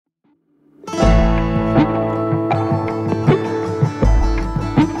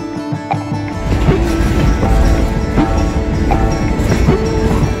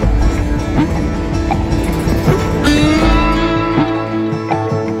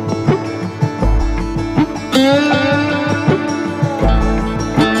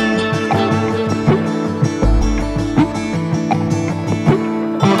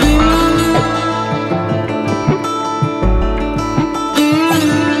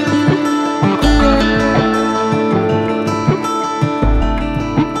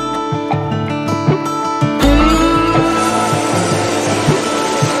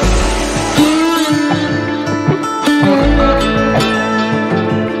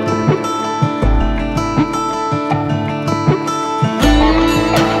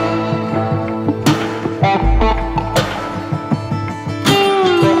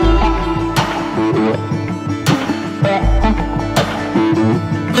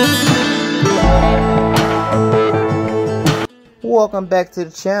Welcome back to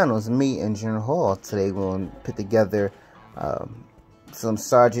the channel. It's me, Engineer Ho. Today we're going to put together some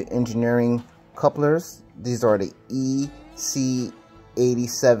Sergent Engineering couplers. These are the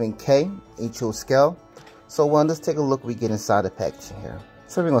EC87K HO scale. So let's take a look what we get inside the packaging here.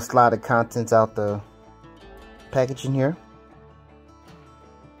 So we're going to slide the contents out the packaging here.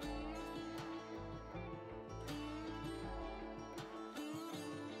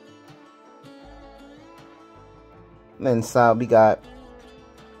 Inside we got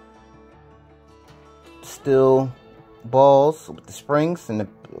steel balls with the springs and the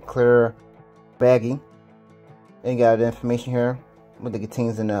clear baggie. And you got the information here, what it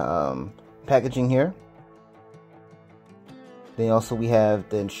contains in the packaging here. Then also we have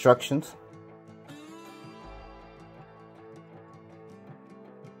the instructions.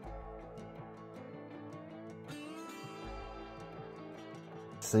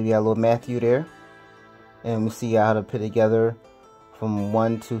 So you got a little Matthew there. And we see how to put it together from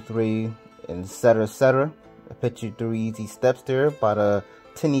 1, 2, 3, and etc. etc. I put you 3 easy steps there, about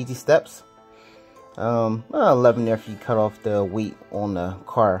 10 easy steps. 11 there if you cut off the weight on the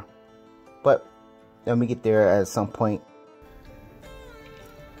car. But then we get there at some point.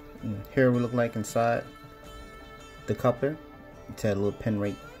 Here we look like inside the coupler. It's had a little pin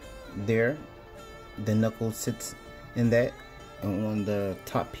right there. The knuckle sits in that and on the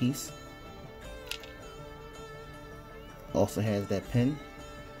top piece. Also has that pin.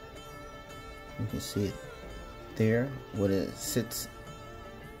 You can see it there where it sits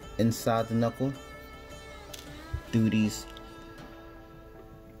inside the knuckle through these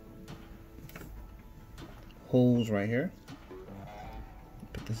holes right here.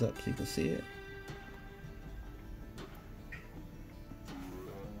 Pick this up so you can see it.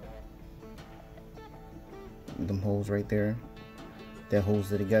 Them holes right there that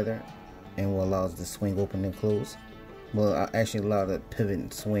holds it together and will allow us to swing open and close. Well, I actually allow the pivot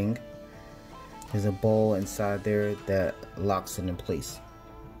and swing. There's a ball inside there that locks it in place.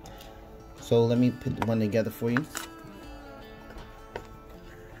 So let me put one together for you.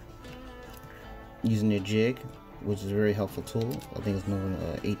 Using your jig, which is a very helpful tool. I think it's more than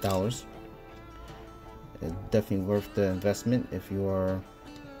 $8. It's definitely worth the investment if you are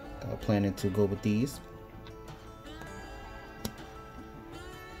planning to go with these.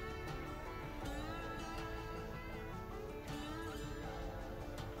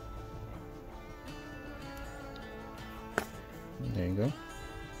 There you go.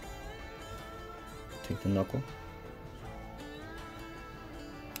 Take the knuckle.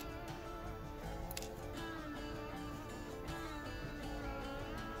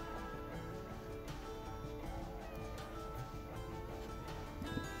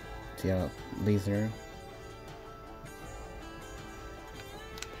 See how it lays there.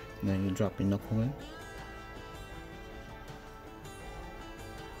 And then you drop your knuckle in.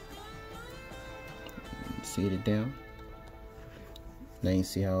 Seat it down. Now you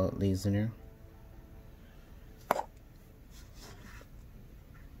see how it lays in there.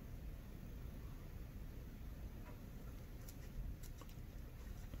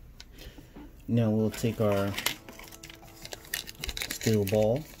 Now we'll take our steel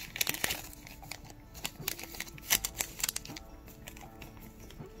ball.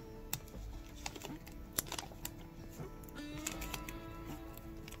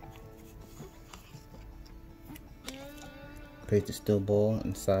 Place the steel ball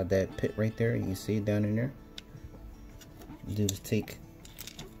inside that pit right there. You can see it down in there. What you do is take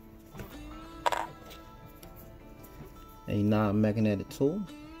a non-magnetic tool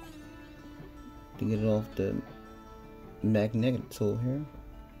to get it off the magnetic tool here.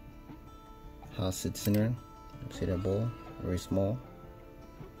 How it sits in there. See that ball? Very small.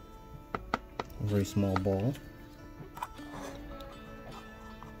 Very small ball.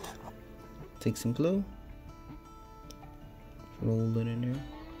 Take some glue. Roll it in there.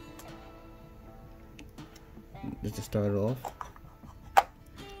 Just to start it off.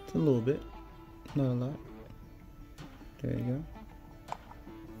 It's a little bit, not a lot. There you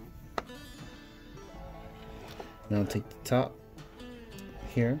go. Now take the top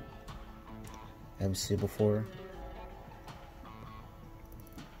here, as we see before,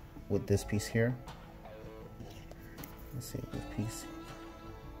 with this piece here. Let's see this piece.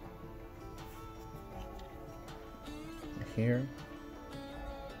 Here,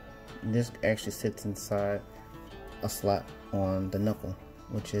 this actually sits inside a slot on the knuckle,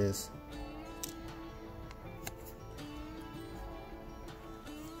 which is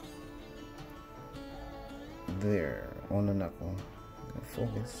there on the knuckle.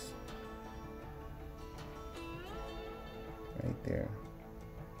 Focus right there.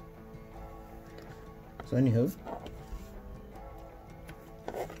 So anywho,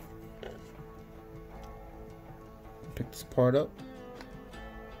 pick this part up.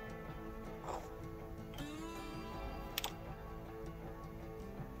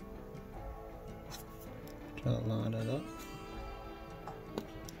 Try to line it up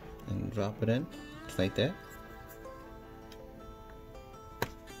and drop it in, just like that.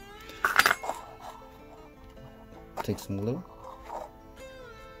 Take some glue.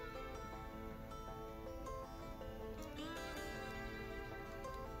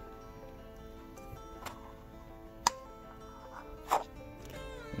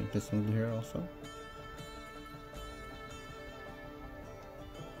 And put some glue here also.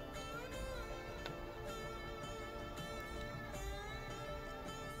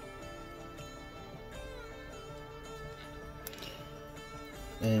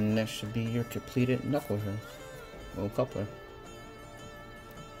 And that should be your completed knuckle here, little coupler.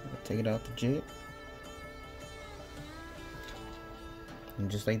 Take it out the jig,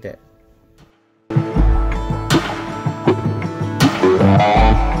 and just like that.